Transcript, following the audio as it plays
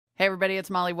Hey everybody, it's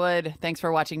Molly Wood. Thanks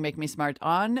for watching Make Me Smart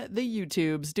on the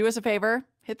YouTubes. Do us a favor,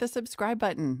 hit the subscribe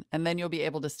button, and then you'll be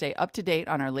able to stay up to date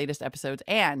on our latest episodes,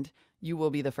 and you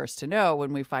will be the first to know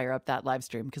when we fire up that live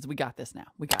stream, because we got this now.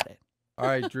 We got it. All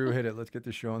right, Drew, hit it. Let's get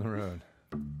this show on the road.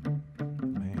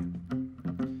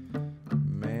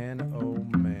 Man, oh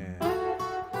man.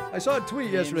 I saw a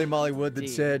tweet yesterday, Molly Wood, that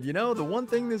said, you know, the one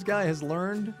thing this guy has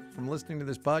learned from listening to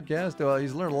this podcast, well,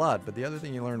 he's learned a lot, but the other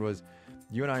thing he learned was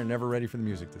you and I are never ready for the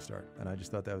music to start. And I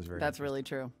just thought that was very That's really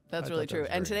true. That's really that true. was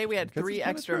And very today we had interesting, 'cause 3 it's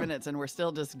kinda extra true. minutes, and we're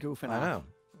still just goofing off.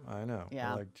 I know.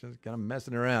 Yeah. We're like just kind of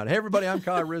messing around. Hey, everybody, I'm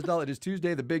Kai Ryssdal. It is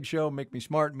Tuesday, the big show, Make Me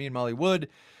Smart. Me and Molly Wood,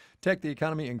 tech, the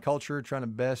economy, and culture, trying to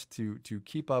best to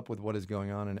keep up with what is going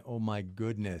on. And oh my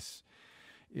goodness,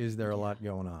 is there a lot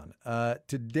going on.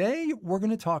 Today, we're going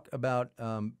to talk about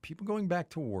people going back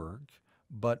to work,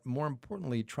 but more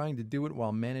importantly, trying to do it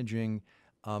while managing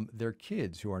their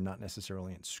kids who are not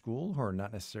necessarily in school, who are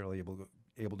not necessarily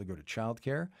able to go to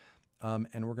childcare.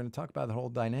 And we're going to talk about the whole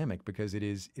dynamic because it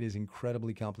is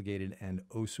incredibly complicated and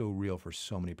oh so real for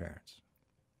so many parents.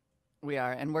 We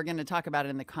are, and we're going to talk about it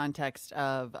in the context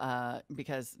of,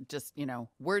 because just,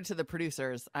 word to the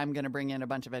producers, I'm going to bring in a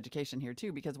bunch of education here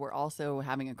too, because we're also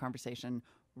having a conversation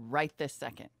right this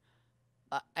second.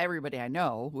 Everybody I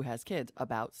know who has kids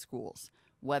about schools,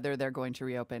 whether they're going to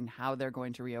reopen, how they're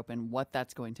going to reopen, what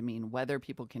that's going to mean, whether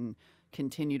people can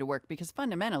continue to work. Because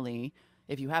fundamentally,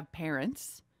 if you have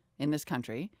parents in this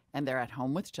country and they're at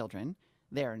home with children,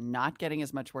 they're not getting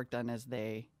as much work done as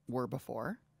they were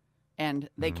before. And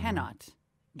they cannot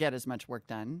get as much work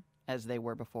done as they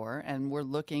were before. And we're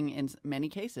looking in many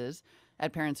cases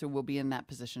at parents who will be in that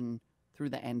position through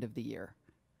the end of the year.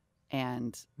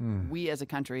 And we as a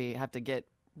country have to get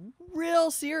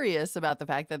real serious about the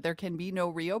fact that there can be no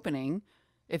reopening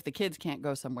if the kids can't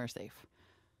go somewhere safe.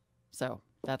 So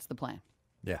that's the plan.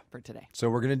 Yeah. For today. So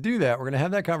we're going to do that. We're going to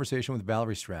have that conversation with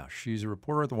Valerie Strauss. She's a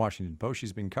reporter at the Washington Post.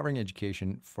 She's been covering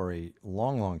education for a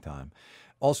long, long time.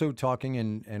 Also talking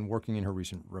and working in her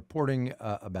recent reporting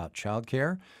about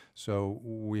childcare. So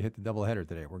we hit the doubleheader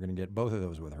today. We're going to get both of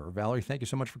those with her. Valerie, thank you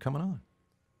so much for coming on.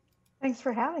 Thanks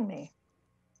for having me.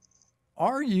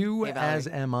 Are you, Hey, as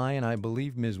am I, and I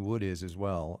believe Ms. Wood is as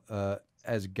well,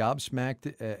 as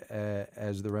gobsmacked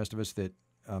as the rest of us that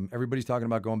everybody's talking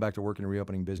about going back to work and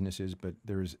reopening businesses, but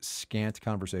there's scant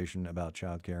conversation about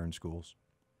childcare in schools?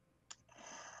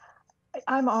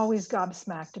 I'm always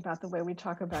gobsmacked about the way we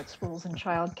talk about schools and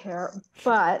childcare,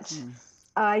 but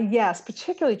yes,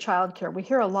 particularly childcare. We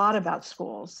hear a lot about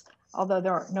schools,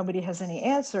 although nobody has any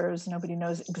answers. Nobody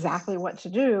knows exactly what to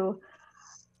do.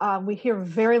 We hear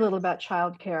very little about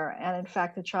childcare, and in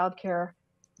fact, the childcare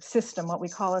system, what we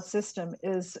call a system,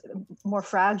 is more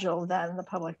fragile than the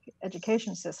public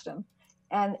education system,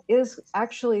 and is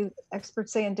actually,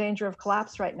 experts say, in danger of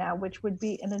collapse right now, which would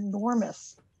be an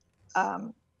enormous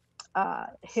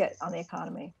hit on the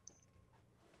economy.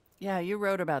 Yeah, you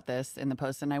wrote about this in the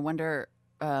Post, and I wonder,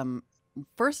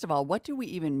 first of all, what do we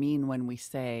even mean when we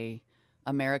say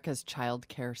America's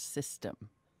childcare system?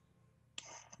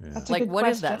 Yeah. Like, what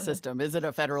is that system? Is it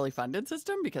a federally funded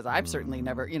system? Because I've certainly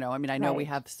never, I know we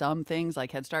have some things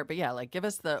like Head Start, but yeah, like give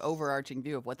us the overarching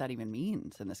view of what that even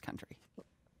means in this country.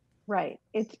 Right.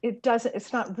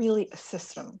 It's not really a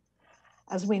system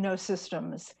as we know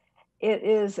systems. It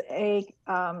is a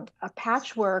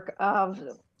patchwork of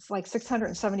like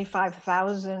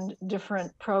 675,000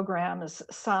 different programs.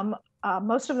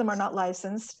 Most of them are not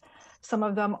licensed. Some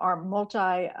of them are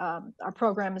are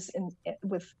programs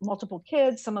with multiple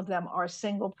kids. Some of them are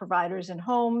single providers in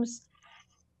homes.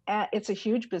 It's a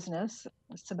huge business.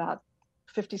 It's about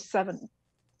 57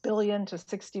 billion to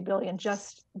 60 billion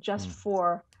just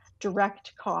for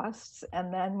direct costs.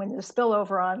 And then when you spill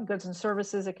over on goods and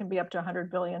services, it can be up to 100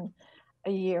 billion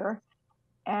a year.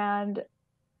 And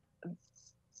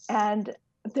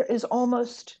there is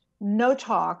almost no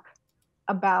talk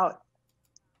about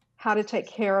how to take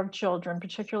care of children,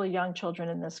 particularly young children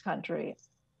in this country.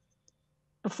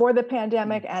 Before the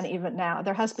pandemic and even now,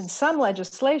 there has been some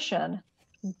legislation,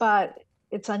 but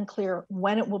it's unclear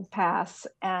when it will pass.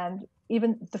 And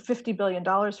even the $50 billion,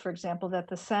 for example, that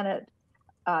the Senate,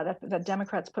 that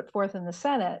Democrats put forth in the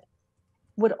Senate,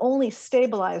 would only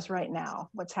stabilize right now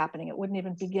what's happening. It wouldn't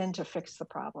even begin to fix the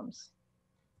problems.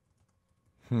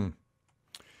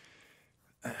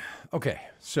 Okay,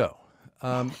 so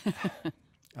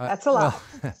that's a lot.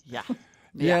 Well,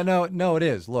 yeah, no, it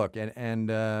is. Look, and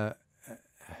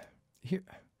here,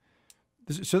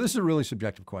 so this is a really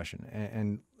subjective question,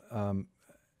 and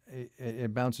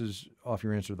it bounces off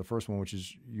your answer to the first one, which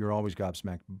is you're always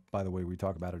gobsmacked by the way we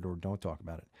talk about it or don't talk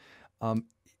about it.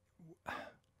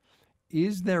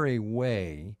 Is there a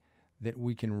way that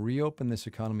we can reopen this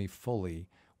economy fully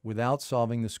without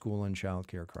solving the school and child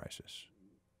care crisis?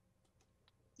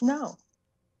 No.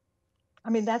 I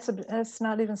mean, that's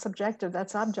not even subjective.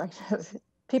 That's objective.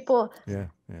 People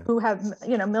who have,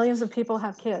 millions of people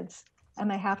have kids, and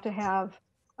they have to have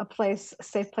a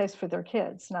safe place for their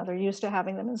kids. Now, they're used to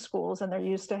having them in schools, and they're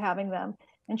used to having them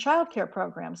in childcare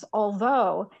programs,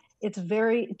 although it's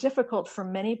very difficult for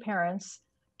many parents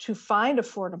to find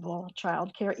affordable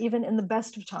childcare, even in the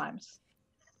best of times.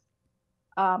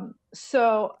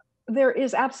 So there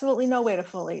is absolutely no way to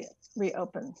fully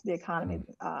reopen the economy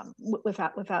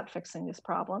without fixing this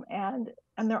problem, and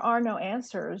there are no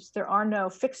answers. There are no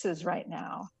fixes right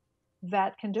now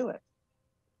that can do it.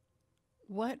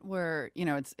 What were,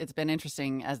 it's been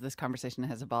interesting as this conversation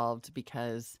has evolved,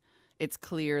 because it's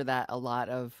clear that a lot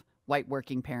of white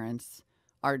working parents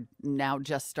are now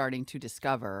just starting to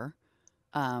discover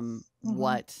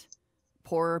what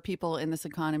poorer people in this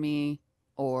economy,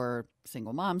 or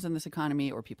single moms in this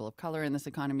economy, or people of color in this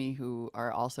economy who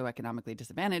are also economically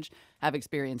disadvantaged have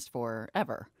experienced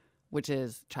forever, which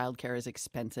is childcare is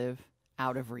expensive,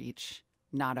 out of reach,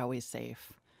 not always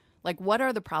safe. Like, what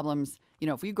are the problems,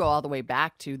 if we go all the way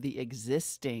back to the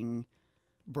existing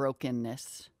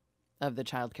brokenness of the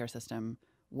childcare system,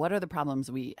 what are the problems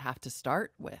we have to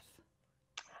start with?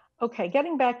 Okay,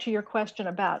 getting back to your question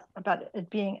about it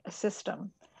being a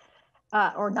system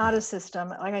or not a system,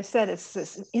 like I said, it's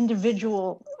this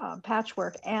individual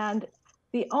patchwork. And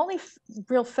the only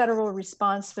real federal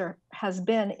response there has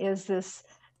been is this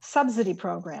subsidy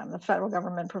program. The federal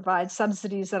government provides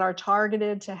subsidies that are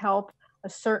targeted to help a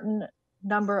certain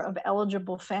number of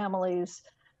eligible families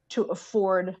to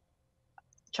afford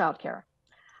childcare.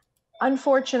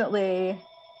 Unfortunately,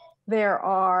 there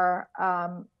are,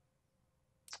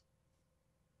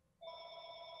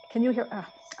 can you hear?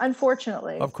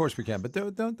 Unfortunately. Of course we can, but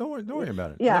don't worry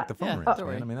about it. Yeah. Let the phone rings,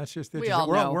 man. I mean, that's just, we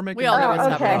all know. We're making we all know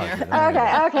what's okay. happening here.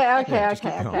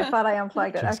 Okay. I thought I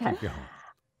unplugged it. Just okay. keep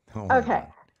going. Okay.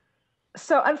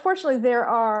 So unfortunately,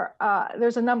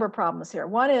 there's a number of problems here.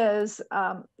 One is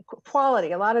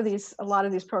quality. A lot of these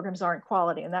programs aren't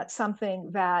quality, and that's something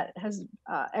that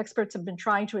experts have been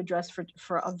trying to address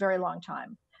for a very long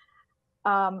time.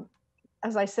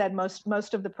 As I said,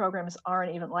 most of the programs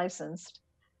aren't even licensed.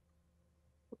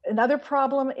 Another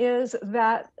problem is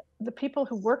that the people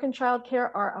who work in childcare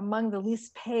are among the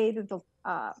least paid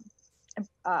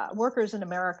workers in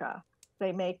America.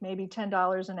 They make maybe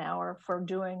 $10 an hour for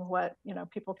doing what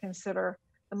people consider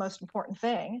the most important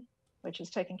thing, which is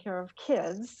taking care of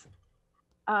kids.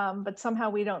 But somehow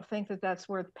we don't think that that's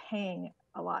worth paying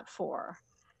a lot for.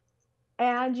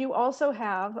 And you also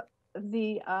have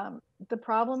the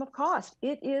problem of cost.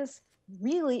 It is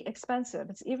really expensive.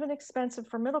 It's even expensive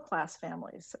for middle class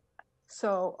families.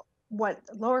 So what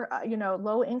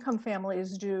low income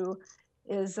families do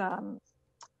is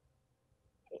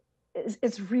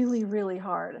it's really, really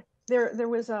hard. There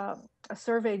was a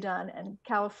survey done in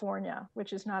California,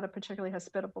 which is not a particularly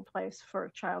hospitable place for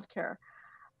childcare,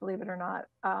 believe it or not.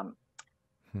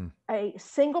 A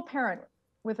single parent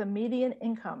with a median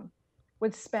income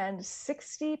would spend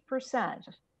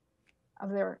 60% of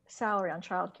their salary on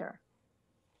childcare.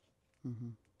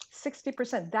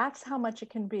 60%. That's how much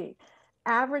it can be.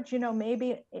 Average,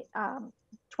 maybe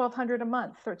 $1,200 a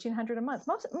month, $1,300 a month.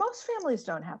 Most families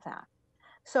don't have that.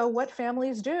 So what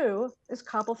families do is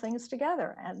cobble things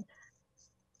together, and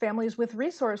families with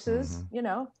resources,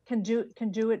 can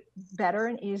do it better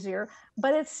and easier.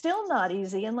 But it's still not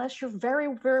easy unless you're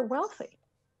very, very wealthy.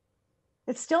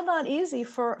 It's still not easy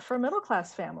for middle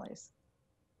class families.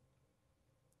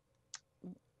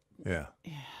 Yeah.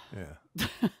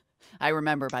 I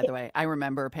remember, by the way,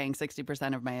 paying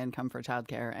 60% of my income for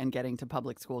childcare and getting to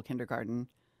public school kindergarten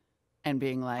and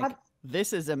being like,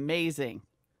 this is amazing.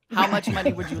 How much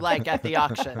money would you like at the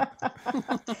auction?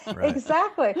 Right.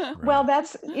 Exactly. Right. Well,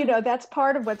 that's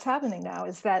part of what's happening now,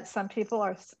 is that some people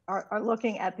are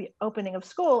looking at the opening of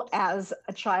school as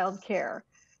a child care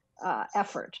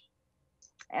effort.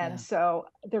 And so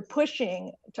they're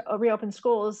pushing to reopen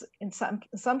schools in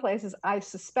some places, I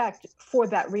suspect, for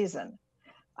that reason.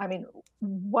 I mean,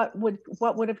 what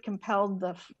would have compelled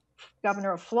the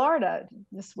governor of Florida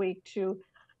this week to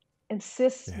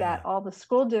insist that all the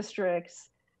school districts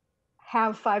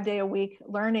have 5-day-a-week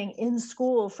learning in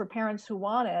school for parents who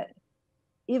want it,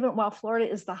 even while Florida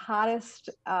is the hottest,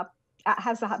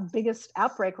 has the biggest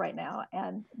outbreak right now,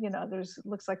 and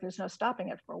looks like there's no stopping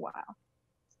it for a while.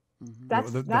 That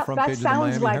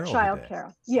sounds like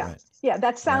childcare. Yeah,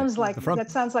 that sounds like a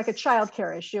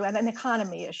childcare issue and an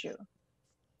economy issue.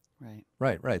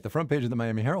 Right. The front page of the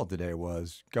Miami Herald today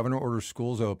was governor orders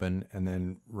schools open, and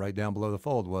then right down below the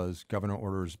fold was governor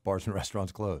orders bars and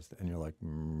restaurants closed. And you're like,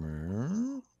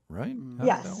 right? How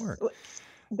Yes. does that work?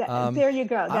 There you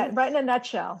go. That right in a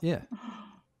nutshell. Yeah.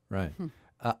 Right.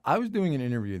 I was doing an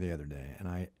interview the other day, and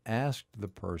I asked the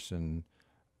person,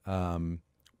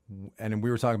 and we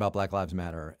were talking about Black Lives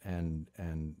Matter and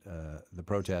the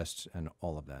protests and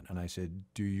all of that. And I said,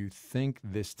 do you think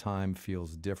this time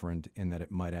feels different in that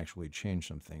it might actually change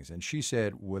some things? And she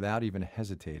said, without even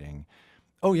hesitating,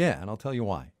 oh, yeah, and I'll tell you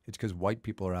why. It's because white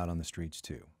people are out on the streets,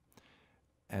 too.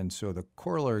 And so the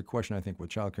corollary question, I think, with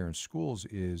childcare in schools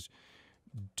is,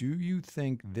 do you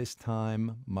think this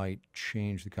time might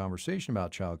change the conversation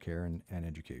about childcare and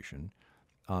education?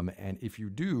 And if you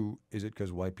do, is it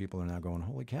because white people are now going,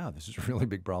 holy cow, this is a really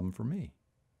big problem for me?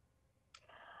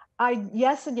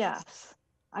 Yes and yes.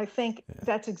 I think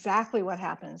that's exactly what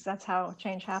happens. That's how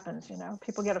change happens.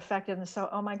 People get affected and so,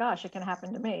 oh my gosh, it can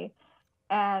happen to me.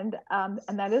 And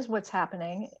that is what's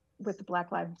happening with the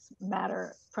Black Lives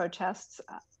Matter protests,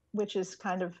 which is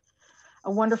kind of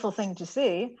a wonderful thing to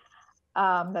see,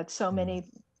 that so many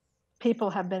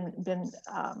people have been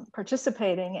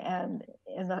participating and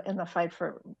in the fight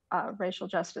for racial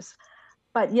justice.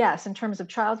 But yes, in terms of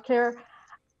childcare,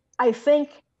 I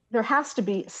think there has to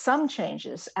be some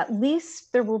changes. At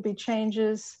least there will be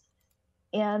changes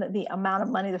in the amount of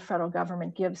money the federal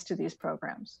government gives to these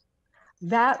programs.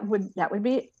 That would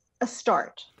be a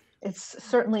start. It's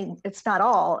not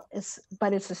all,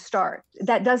 but it's a start.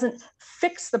 That doesn't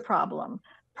fix the problem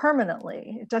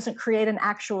permanently. It doesn't create an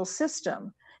actual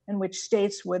system in which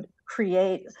states would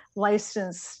create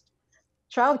licensed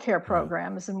childcare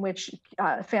programs in which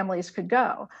families could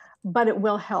go, but it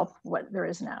will help what there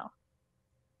is now.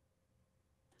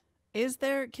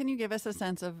 Can you give us a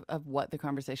sense of what the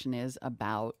conversation is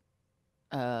about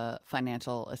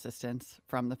financial assistance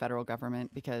from the federal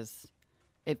government? Because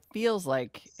it feels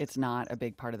like it's not a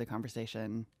big part of the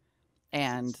conversation.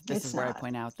 And this is where I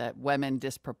point out that women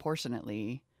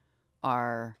disproportionately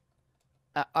are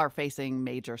facing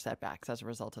major setbacks as a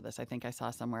result of this. I think I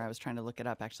saw somewhere, I was trying to look it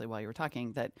up actually while you were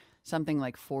talking, that something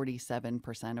like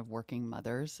 47% of working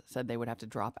mothers said they would have to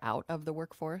drop out of the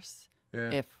workforce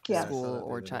if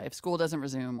school doesn't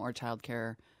resume or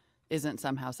childcare isn't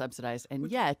somehow subsidized.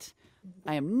 And yet,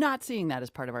 I am not seeing that as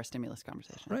part of our stimulus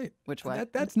conversation. Right. Which way?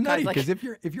 That's nutty, because if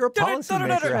you're a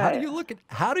policymaker,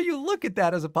 how do you look at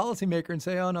that as a policymaker and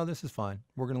say, oh no, this is fine.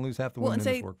 We're going to lose half the women in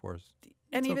this workforce.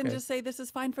 And even just say this is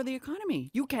fine for the economy.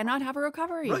 You cannot have a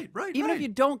recovery. Right. Even if you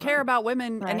don't care about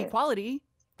women and equality,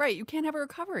 you can't have a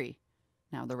recovery.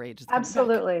 Now the rage is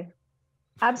absolutely.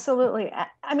 Absolutely.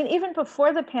 I mean, even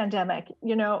before the pandemic,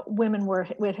 women were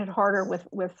hit harder with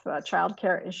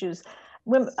childcare issues.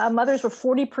 Mothers were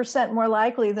 40% more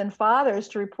likely than fathers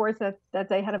to report that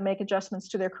they had to make adjustments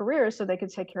to their careers so they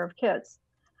could take care of kids.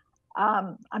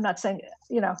 I'm not saying,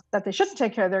 that they shouldn't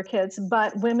take care of their kids,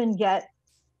 but women get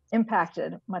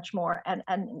impacted much more and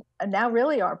now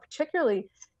really are, particularly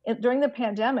during the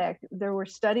pandemic. There were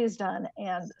studies done,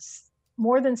 and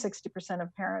more than 60%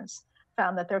 of parents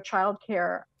found that their child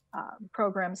care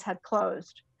programs had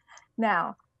closed.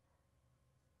 Now,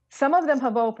 some of them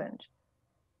have opened,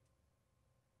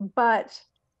 but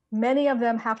many of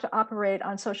them have to operate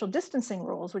on social distancing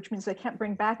rules, which means they can't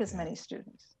bring back as many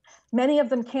students. Many of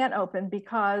them can't open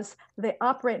because they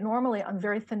operate normally on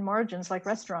very thin margins like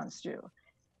restaurants do.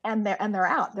 And they're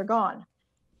out, they're gone.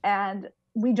 And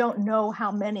we don't know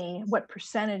what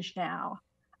percentage now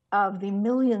of the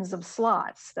millions of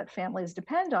slots that families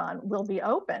depend on will be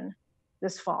open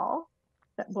this fall,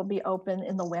 that will be open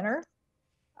in the winter.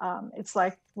 It's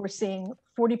like we're seeing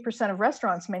 40% of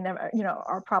restaurants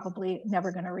are probably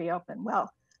never going to reopen.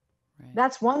 Well,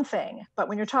 that's one thing. But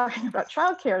when you're talking about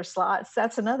childcare slots,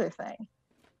 that's another thing.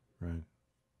 Right.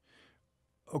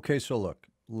 Okay, so look,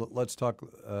 let's talk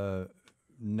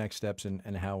next steps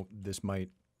and how this might,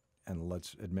 and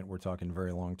let's admit we're talking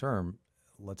very long term.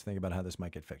 Let's think about how this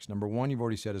might get fixed. Number one, you've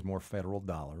already said, is more federal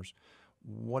dollars.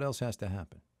 What else has to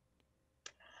happen?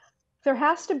 There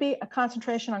has to be a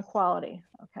concentration on quality,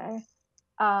 okay?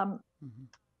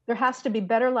 There has to be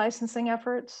better licensing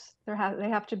efforts. They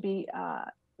have to be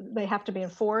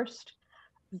enforced.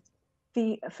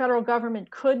 The federal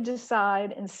government could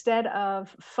decide, instead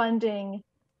of funding,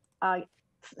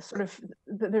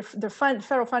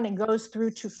 federal funding goes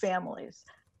through to families.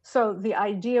 So the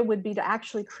idea would be to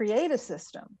actually create a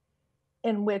system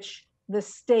in which the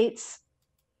states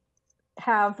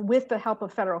have, with the help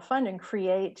of federal funding,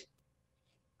 create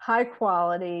high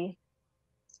quality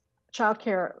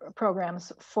childcare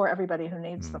programs for everybody who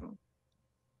needs them.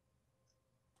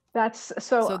 That's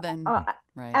So then,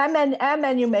 right. and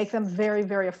then you make them very,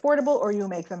 very affordable, or you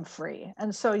make them free.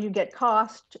 And so you get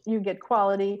cost, you get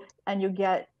quality, and you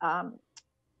get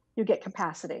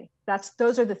capacity.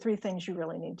 Those are the three things you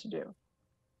really need to do.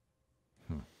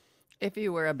 If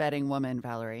you were a betting woman,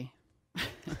 Valerie.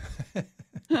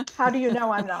 How do you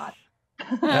know I'm not?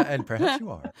 And perhaps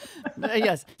you are.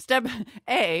 Yes. Step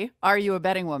A, are you a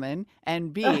betting woman?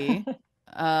 And B,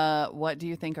 what do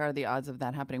you think are the odds of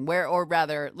that happening? Where, or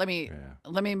rather, let me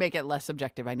make it less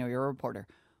subjective. I know you're a reporter.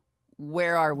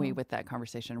 Where are we with that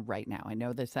conversation right now? I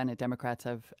know the Senate Democrats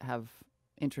have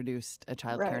introduced a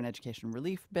child care and education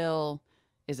relief bill.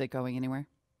 Is it going anywhere?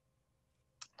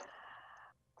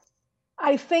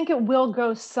 I think it will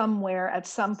go somewhere at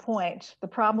some point. The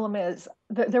problem is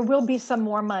that there will be some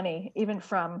more money, even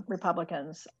from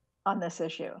Republicans, on this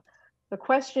issue.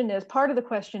 Part of the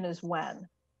question is when.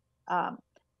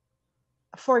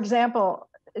 For example,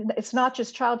 it's not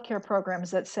just child care programs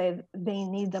that say they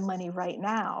need the money right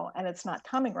now and it's not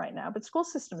coming right now, but school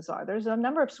systems are. There's a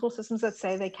number of school systems that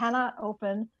say they cannot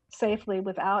open safely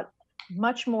without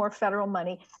much more federal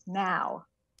money now.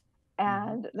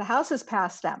 And the House has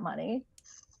passed that money.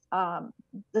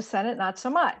 The Senate, not so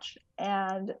much.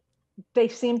 And they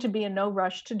seem to be in no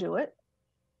rush to do it.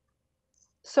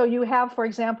 So you have, for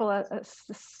example,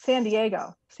 San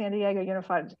Diego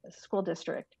Unified School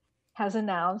District has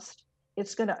announced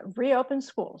it's going to reopen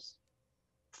schools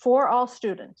for all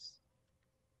students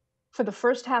for the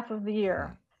first half of the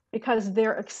year, because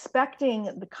they're expecting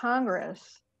the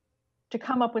Congress to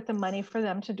come up with the money for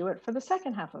them to do it for the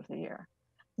second half of the year.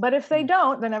 But if they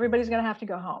don't, then everybody's going to have to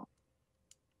go home.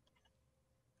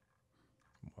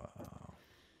 Wow.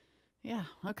 Yeah.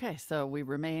 Okay. So we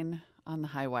remain on the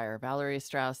high wire. Valerie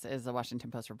Strauss is a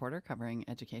Washington Post reporter covering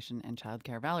education and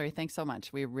childcare. Valerie, thanks so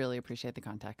much. We really appreciate the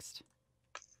context.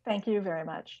 Thank you very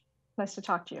much. Nice to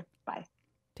talk to you. Bye.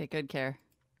 Take good care.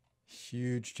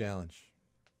 Huge challenge,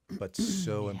 but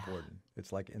so important.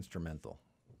 It's like instrumental.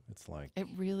 It's like... It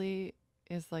really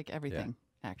is like everything,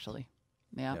 actually.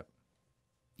 Yeah. Yep.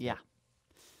 Yeah.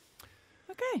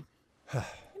 Okay.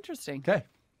 Interesting. Okay.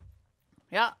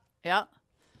 Yeah. Yeah.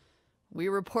 We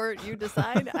report, you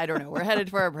decide. I don't know. We're headed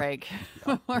for a break.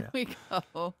 Before we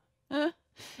go.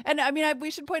 And I mean,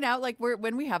 we should point out, like,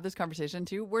 when we have this conversation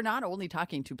too, we're not only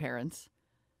talking to parents.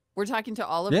 We're talking to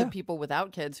all of the people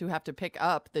without kids who have to pick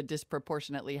up the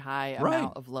disproportionately high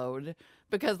amount of load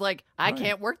because, like, I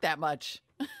can't work that much.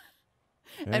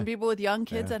 And people with young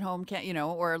kids at home can't,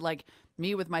 or like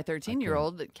me with my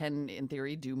 13-year-old that can, in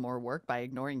theory, do more work by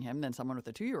ignoring him than someone with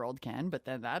a 2-year-old can. But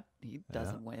then he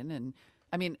doesn't win. And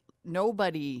I mean,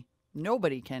 nobody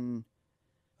can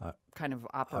kind of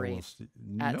operate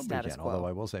at status quo. Although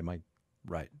I will say my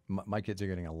kids are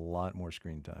getting a lot more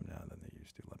screen time now than they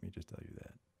used to. Let me just tell you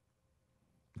that.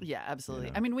 Yeah,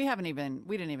 absolutely. I mean, we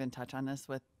didn't even touch on this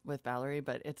with Valerie,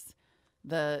 but it's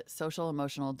the social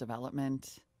emotional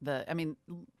development.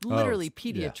 Literally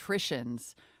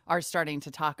pediatricians are starting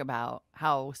to talk about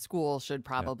how school should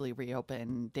probably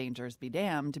reopen, dangers be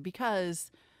damned,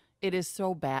 because it is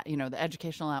so bad. The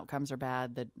educational outcomes are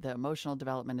bad. The emotional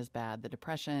development is bad. The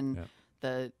depression,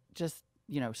 the just,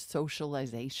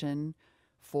 socialization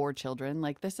for children.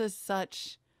 Like this is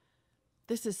such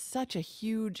a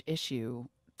huge issue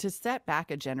to set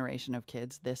back a generation of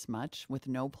kids this much with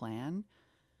no plan.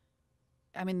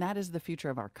 I mean, that is the future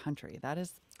of our country. That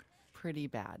is pretty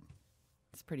bad.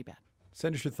 It's pretty bad.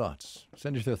 Send us your thoughts.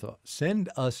 Send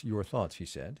us your thoughts, he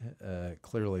said,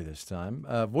 clearly this time.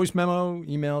 Voice memo,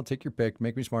 email, take your pick,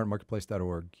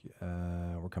 makemesmart@marketplace.org.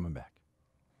 We're coming back.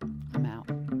 I'm out.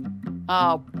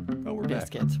 Oh, we're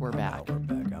biscuits. back. We're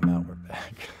back. I'm out. We're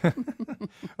back.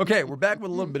 Okay, we're back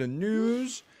with a little bit of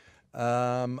news.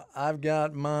 I've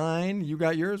got mine. You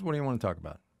got yours. What do you want to talk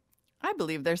about? I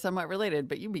believe they're somewhat related,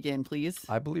 but you begin, please.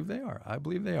 I believe they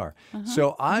are.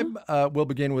 So I will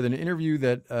begin with an interview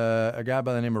that a guy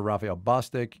by the name of Raphael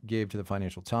Bostic gave to the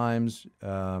Financial Times.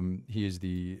 He is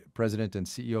the president and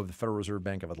CEO of the Federal Reserve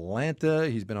Bank of Atlanta.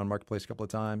 He's been on Marketplace a couple of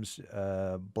times.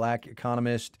 Black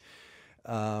economist.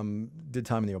 Did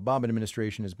time in the Obama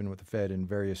administration, has been with the Fed in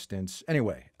various stints.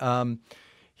 Anyway,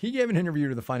 he gave an interview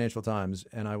to the Financial Times,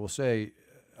 and I will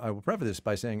preface this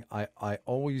by saying I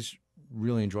always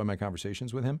really enjoy my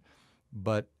conversations with him,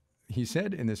 but he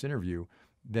said in this interview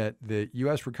that the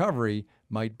U.S. recovery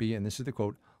might be, and this is the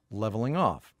quote, leveling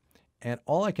off. And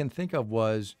all I can think of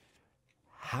was,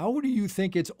 how do you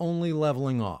think it's only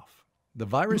leveling off? The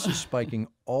virus is spiking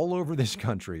all over this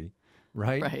country,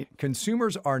 right?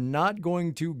 Consumers are not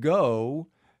going to go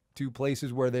to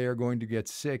places where they are going to get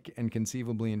sick and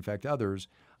conceivably infect others.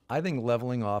 I think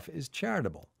leveling off is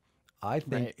charitable. I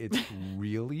think Right. it's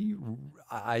really,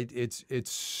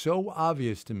 it's so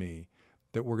obvious to me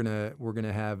that we're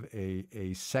gonna have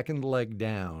a second leg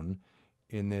down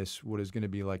in this what is going to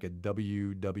be like a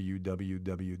W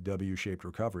shaped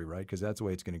recovery, right? Because that's the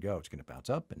way it's going to go. It's going to bounce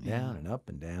up and down and up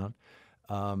and down.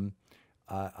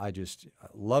 I just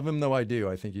love him though I do.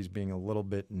 I think he's being a little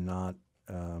bit not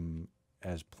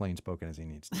as plain spoken as he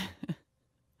needs to.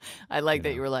 I like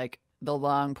that you were like, the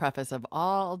long preface of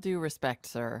all due respect,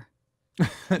 sir.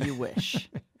 You wish.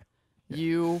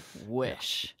 You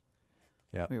wish.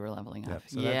 Yeah, we were leveling up.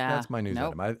 So that's my news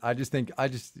item. I just think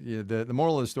the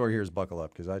moral of the story here is buckle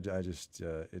up because I just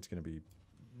it's going to be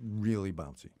really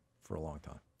bouncy for a long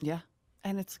time. Yeah,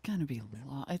 and it's going to be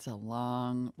long. It's a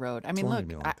long road. I mean, only look, gonna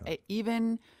be a long time.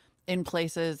 even in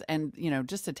places, and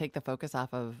just to take the focus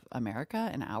off of America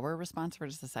and our response for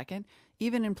just a second,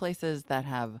 even in places that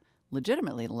have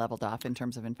legitimately leveled off in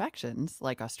terms of infections,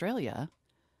 like Australia,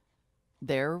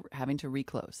 they're having to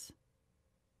reclose.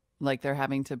 Like they're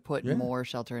having to put more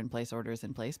shelter-in-place orders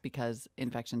in place because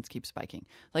infections keep spiking.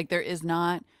 Like there is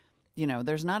not,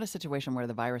 there's not a situation where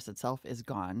the virus itself is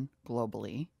gone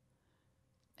globally.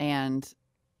 And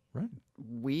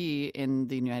we in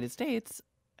the United States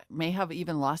may have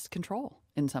even lost control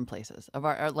in some places of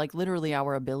like literally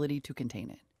our ability to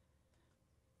contain it.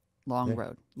 Long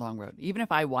road. Even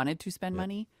if I wanted to spend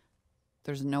money,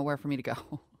 there's nowhere for me to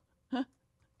go.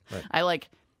 I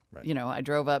I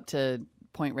drove up to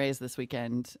Point Reyes this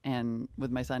weekend and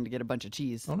with my son to get a bunch of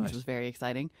cheese, which was very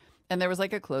exciting. And there was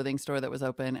like a clothing store that was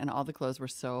open and all the clothes were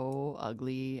so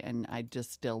ugly and I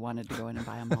just still wanted to go in and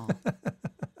buy them all.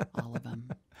 All of them.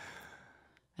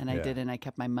 And I didn't. I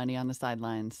kept my money on the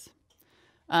sidelines.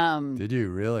 Did you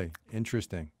really?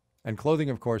 Interesting. And clothing,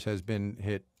 of course, has been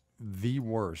hit the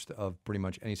worst of pretty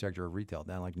much any sector of retail,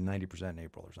 down like 90% in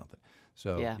April or something.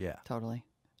 So, yeah. Totally.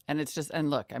 And it's just, and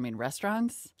look, I mean,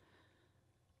 restaurants,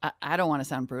 I don't want to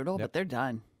sound brutal, but they're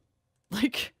done.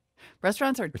 Like,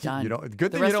 restaurants are done.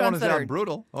 Good thing you don't want to sound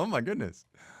brutal. Oh, my goodness.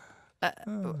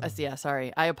 Yeah,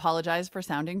 sorry. I apologize for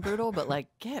sounding brutal, but like,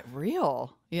 get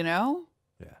real, Yeah.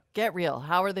 Get real.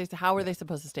 How are they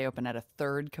supposed to stay open at a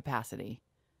third capacity?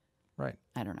 Right.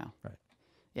 I don't know. Right.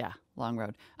 Yeah, long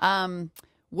road.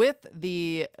 With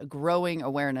the growing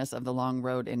awareness of the long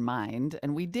road in mind,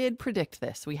 and we did predict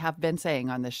this. We have been saying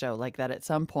on this show, like that at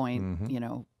some point,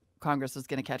 Congress was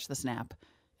going to catch the snap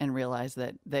and realize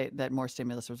that that more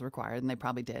stimulus was required, and they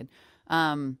probably did.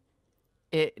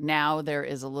 Now there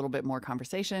is a little bit more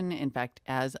conversation. In fact,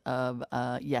 as of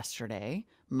yesterday,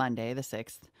 Monday the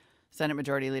 6th, Senate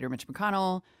Majority Leader Mitch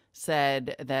McConnell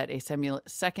said that a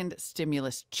second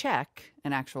stimulus check,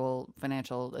 an actual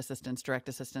financial assistance, direct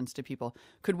assistance to people,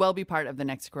 could well be part of the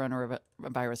next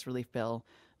coronavirus relief bill,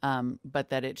 but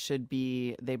that it should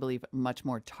be, they believe, much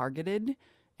more targeted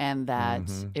and that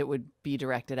it would be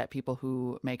directed at people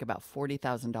who make about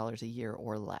 $40,000 a year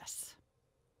or less.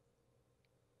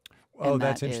 Oh,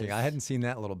 that's interesting. I hadn't seen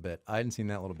that a little bit.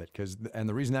 Because, and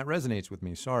the reason that resonates with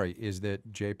me, is that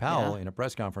Jay Powell in a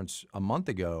press conference a month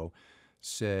ago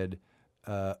said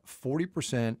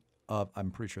 40% of,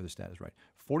 I'm pretty sure the stat is right,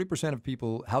 40%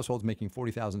 of households making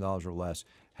 $40,000 or less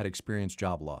had experienced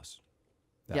job loss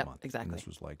that month. Exactly. And this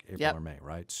was like April or May,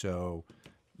 right? So,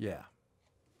 yeah.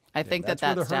 I think that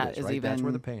stat is right? even... That's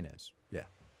where the pain is. Yeah.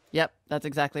 Yep, that's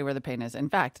exactly where the pain is. In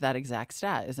fact, that exact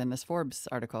stat is in this Forbes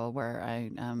article where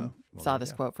I saw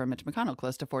this quote from Mitch McConnell: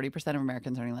 close to 40% of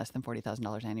Americans earning less than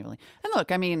 $40,000 annually. And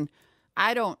look, I mean,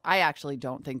 I actually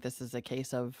don't think this is a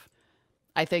case of,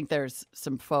 I think there's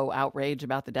some faux outrage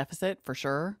about the deficit for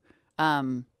sure.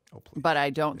 But I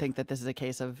don't think that this is a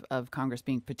case of Congress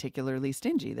being particularly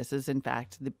stingy. This is, in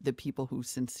fact, the people who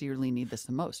sincerely need this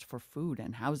the most for food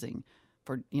and housing,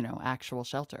 for, actual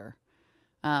shelter.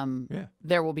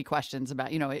 There will be questions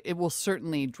about, it will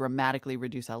certainly dramatically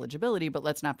reduce eligibility, but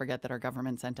let's not forget that our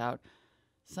government sent out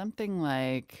something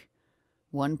like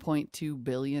 $1.2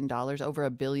 billion, over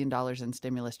 $1 billion in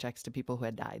stimulus checks to people who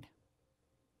had died.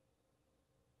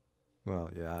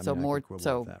 Well, yeah. So I more, could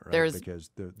so with that, right? there's,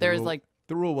 because there's rule, like,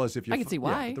 the rule was if you, I can see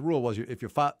why. Yeah, the rule was if you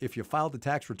filed the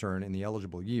tax return in the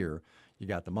eligible year, you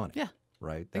got the money. Yeah.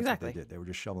 Right. That's exactly. what they did. They were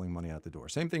just shoveling money out the door.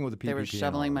 Same thing with the PPP. They were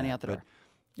shoveling money out the door.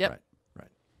 Yep. Right.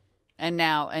 And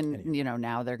now,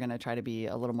 now they're going to try to be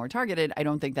a little more targeted. I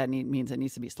don't think that means it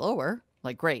needs to be slower.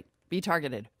 Like, great, be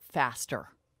targeted faster.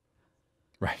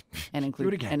 Right. And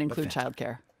include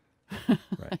childcare.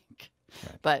 Right.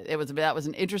 But that was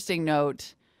an interesting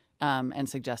note, and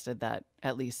suggested that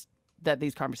at least that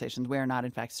these conversations, we are not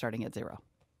in fact starting at zero.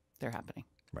 They're happening.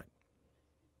 Right.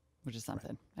 Which is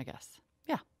something, I guess.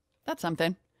 Yeah, that's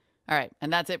something. All right,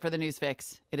 and that's it for the news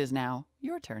fix. It is now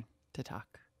your turn to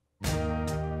talk.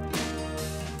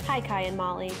 Hi, Kai and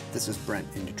Molly. This is Brent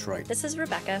in Detroit. This is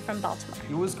Rebecca from Baltimore.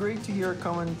 It was great to hear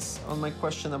comments on my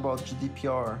question about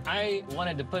GDPR. I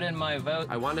wanted to put in my vote.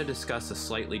 I want to discuss a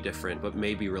slightly different but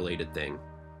maybe related thing.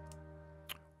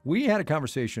 We had a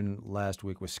conversation last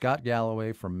week with Scott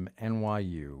Galloway from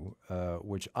NYU,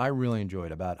 which I really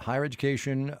enjoyed, about higher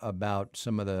education, about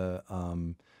some of the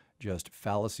just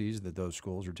fallacies that those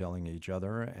schools are telling each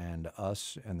other and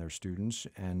us and their students,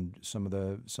 and some of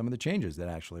the changes that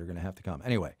actually are going to have to come.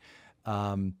 Anyway,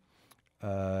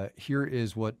 here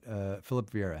is what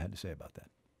Philip Vieira had to say about that.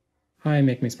 Hi,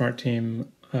 Make Me Smart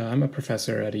team. I'm a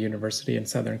professor at a university in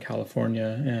Southern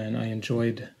California, and I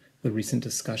enjoyed the recent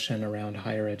discussion around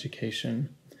higher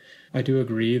education. I do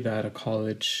agree that a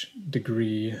college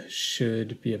degree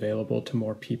should be available to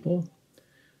more people.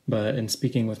 But in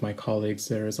speaking with my colleagues,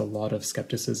 there is a lot of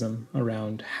skepticism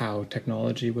around how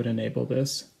technology would enable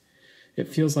this. It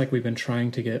feels like we've been trying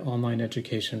to get online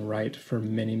education right for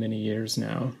many, many years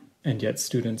now, and yet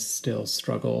students still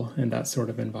struggle in that sort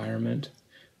of environment.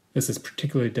 This is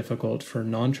particularly difficult for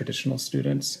non-traditional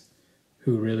students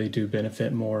who really do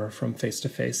benefit more from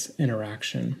face-to-face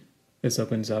interaction. This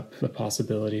opens up the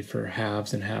possibility for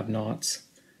haves and have-nots.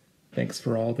 Thanks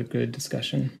for all the good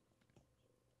discussion.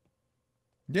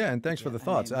 Yeah, and thanks for the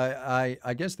thoughts.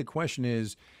 I guess the question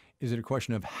is it a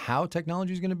question of how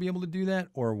technology is going to be able to do that,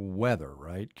 or whether,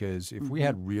 right? Because if we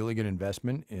had really good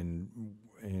investment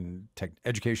in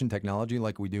education technology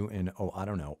like we do in,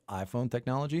 iPhone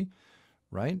technology,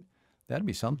 right? That'd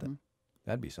be something.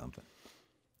 That'd be something.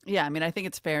 Yeah, I mean, I think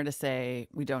it's fair to say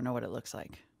we don't know what it looks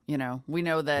like. You know, we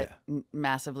know that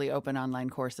massively open online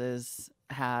courses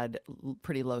had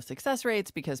pretty low success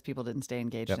rates because people didn't stay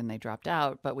engaged and they dropped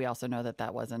out. But we also know that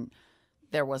there wasn't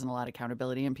a lot of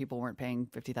accountability, and people weren't paying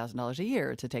 $50,000 a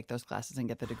year to take those classes and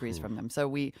get the degrees from them.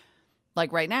 So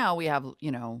right now we have,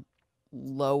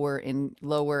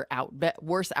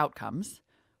 worse outcomes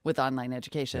with online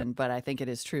education. But I think it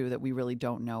is true that we really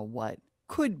don't know what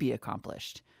could be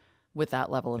accomplished with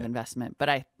that level of investment. But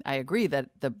I agree that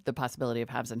the possibility of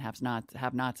haves and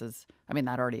have-nots is, I mean,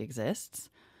 that already exists.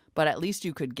 But at least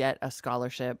you could get a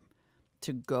scholarship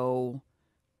to go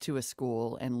to a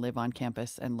school and live on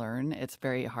campus and learn. It's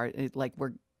very hard.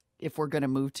 If we're going to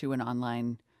move to an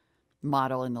online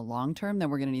model in the long term, then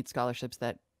we're going to need scholarships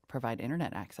that provide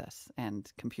internet access and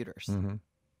computers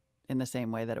in the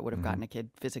same way that it would have gotten a kid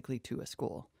physically to a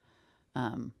school.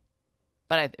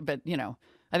 But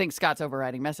I think Scott's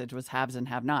overriding message was haves and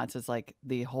have-nots is like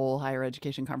the whole higher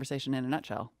education conversation in a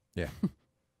nutshell. Yeah.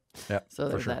 Yeah. So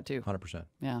there's that too. 100%.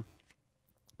 Yeah.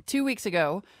 2 weeks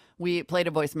ago, we played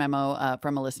a voice memo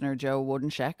from a listener, Joe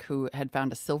Wodenschek, who had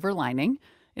found a silver lining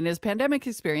in his pandemic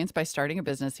experience by starting a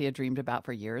business he had dreamed about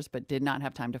for years, but did not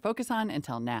have time to focus on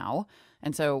until now.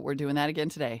 And so we're doing that again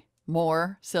today.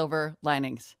 More silver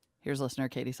linings. Here's listener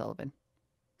Katie Sullivan.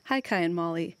 Hi, Kai and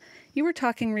Molly. You were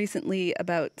talking recently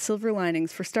about silver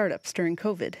linings for startups during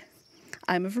COVID.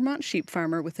 I'm a Vermont sheep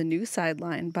farmer with a new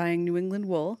sideline, buying New England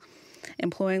wool,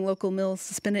 employing local mills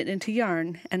to spin it into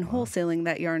yarn, and wholesaling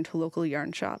that yarn to local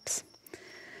yarn shops.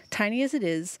 Tiny as it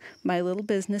is, my little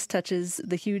business touches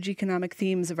the huge economic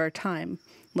themes of our time: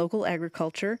 local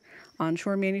agriculture,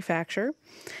 onshore manufacture,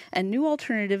 and new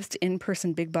alternatives to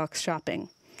in-person big-box shopping.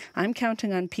 I'm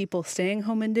counting on people staying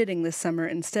home and knitting this summer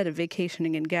instead of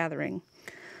vacationing and gathering.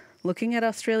 Looking at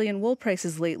Australian wool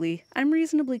prices lately, I'm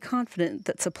reasonably confident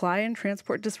that supply and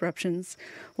transport disruptions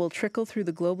will trickle through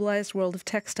the globalized world of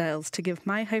textiles to give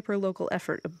my hyper-local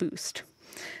effort a boost.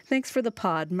 Thanks for the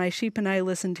pod. My sheep and I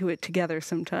listen to it together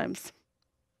sometimes.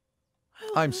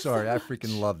 I'm sorry. I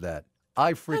freaking love that.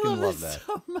 I freaking love that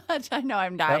so much. I know,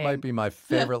 I'm dying. That might be my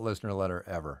favorite listener letter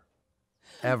ever.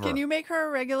 Ever. Can you make her a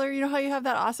regular? You know how you have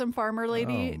that awesome farmer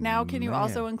lady? Now can you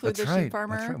also include the sheep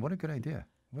farmer? That's right. What a good idea.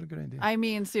 What a good idea. I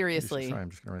mean, seriously. Sorry, I'm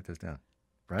just going to write this down.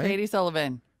 Right? Katie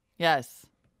Sullivan. Yes.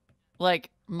 Like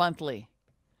monthly.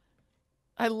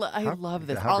 I love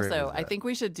this. Also, I think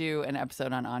we should do an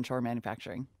episode on onshore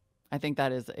manufacturing. I think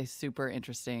that is a super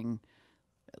interesting,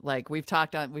 we've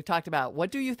talked about,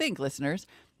 what do you think, listeners?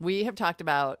 We have talked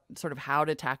about sort of how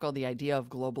to tackle the idea of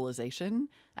globalization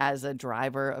as a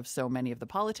driver of so many of the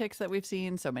politics that we've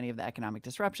seen, so many of the economic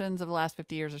disruptions of the last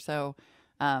 50 years or so.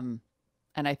 And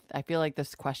I feel like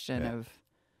this question of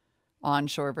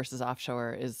onshore versus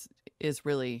offshore is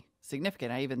really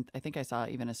significant. I think I saw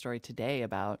even a story today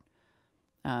about,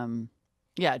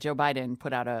 Joe Biden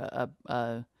put out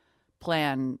a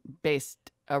plan based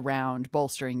around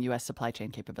bolstering U.S. supply chain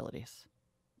capabilities,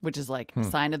 which is like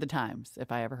sign of the times,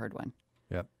 if I ever heard one.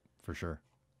 Yep, for sure.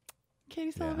 Katie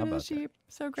how Sullivan about is a sheep.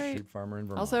 So great. Sheep farmer in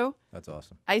Vermont. Also, that's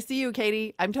awesome. I see you,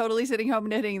 Katie. I'm totally sitting home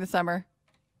knitting in the summer,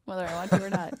 whether I want to or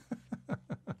not.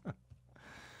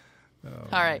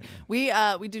 All right.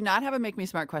 We do not have a Make Me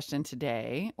Smart question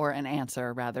today, or an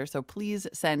answer, rather. So please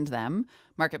send them.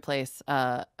 Marketplace,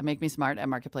 Make Me Smart at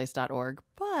marketplace.org.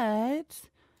 But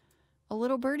a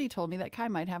little birdie told me that Kai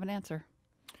might have an answer.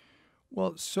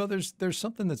 Well, so there's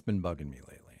something that's been bugging me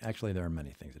lately. Actually, there are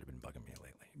many things that have been bugging me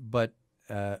lately.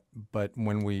 But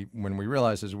when we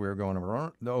realized as we were going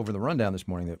over the rundown this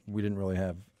morning that we didn't really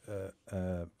have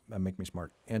a Make Me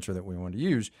Smart answer that we wanted to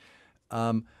use,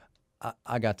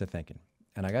 I got to thinking.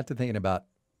 And I got to thinking about,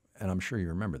 and I'm sure you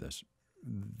remember this,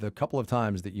 the couple of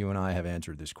times that you and I have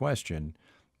answered this question,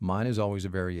 mine is always a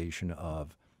variation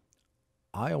of,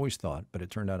 I always thought, but it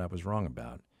turned out I was wrong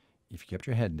about, if you kept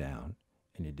your head down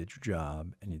and you did your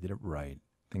job and you did it right,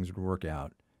 things would work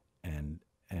out and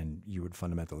you would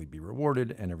fundamentally be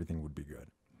rewarded and everything would be good.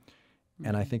 Mm-hmm.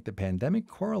 And I think the pandemic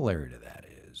corollary to that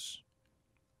is,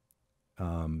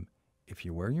 if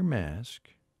you wear your mask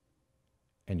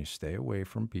and you stay away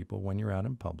from people when you're out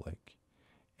in public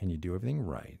and you do everything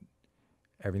right,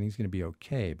 everything's going to be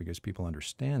okay because people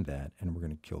understand that and we're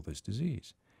going to kill this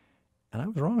disease. And I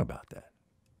was wrong about that.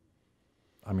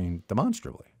 I mean,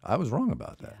 demonstrably, I was wrong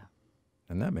about that. Yeah.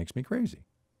 And that makes me crazy.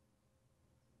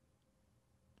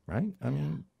 Right? I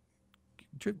mean,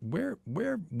 wear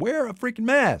a freaking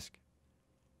mask.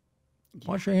 Yeah.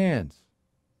 Wash your hands.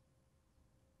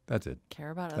 That's it.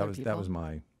 Care about other people. That was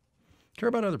my... Care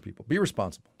about other people. Be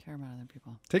responsible. Care about other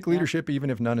people. Take leadership even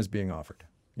if none is being offered.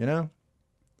 You know?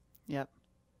 Yep.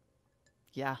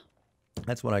 Yeah.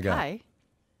 That's what I got. Kai,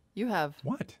 you have...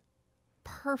 What?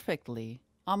 Perfectly,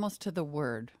 almost to the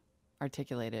word,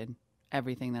 articulated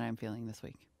everything that I'm feeling this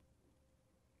week.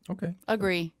 Okay.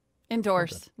 Agree.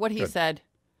 Endorse what he said.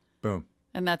 Boom.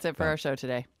 And that's it for our show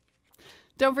today.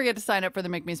 Don't forget to sign up for the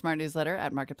Make Me Smart newsletter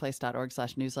at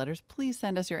marketplace.org/newsletters. Please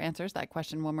send us your answers. That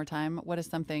question one more time. What is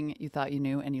something you thought you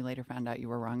knew and you later found out you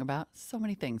were wrong about? So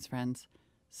many things, friends.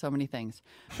 So many things.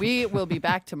 We will be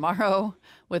back tomorrow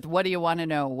with What Do You Want to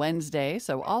Know Wednesday.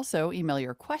 So also email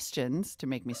your questions to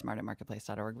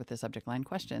makemesmart@marketplace.org with the subject line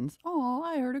questions. Oh,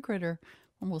 I heard a critter.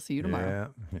 And we'll see you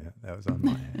tomorrow. Yeah, that was on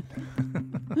my end.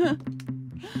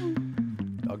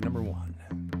 Dog number one.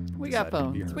 We got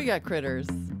phones. We got critters.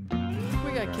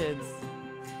 We got kids.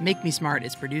 Make Me Smart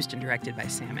is produced and directed by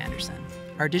Sam Anderson.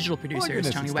 Our digital producer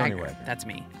is Tony Wagner. That's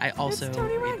me. I also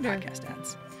read podcast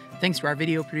ads. Thanks to our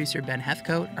video producer, Ben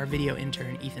Heathcote, our video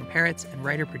intern, Ethan Peretz, and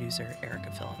writer-producer,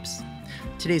 Erica Phillips.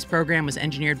 Today's program was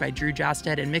engineered by Drew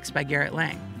Josted and mixed by Garrett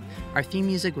Lang. Our theme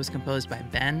music was composed by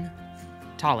Ben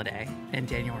Tolliday and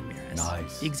Daniel Ramirez.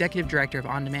 Nice. The executive director of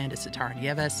On Demand is Satara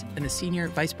Nieves, and the senior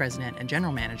vice president and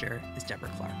general manager is Deborah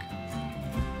Clark.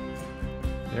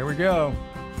 There we go.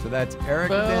 So that's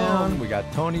Erica down. We got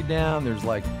Tony down. There's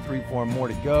like 3-4 more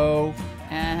to go.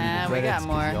 We got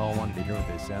more. Y'all wanted to hear what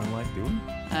they sound like, do we?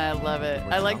 I love it.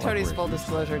 I like Tony's full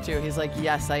disclosure, too. He's like,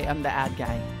 yes, I am the ad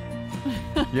guy.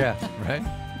 Yeah, right?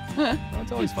 Well,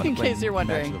 it's always fun in case you're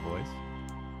wondering. The voice.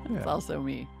 It's also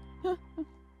me.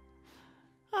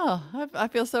 Oh, I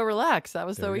feel so relaxed. That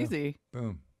was so easy.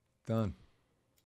 Boom. Done.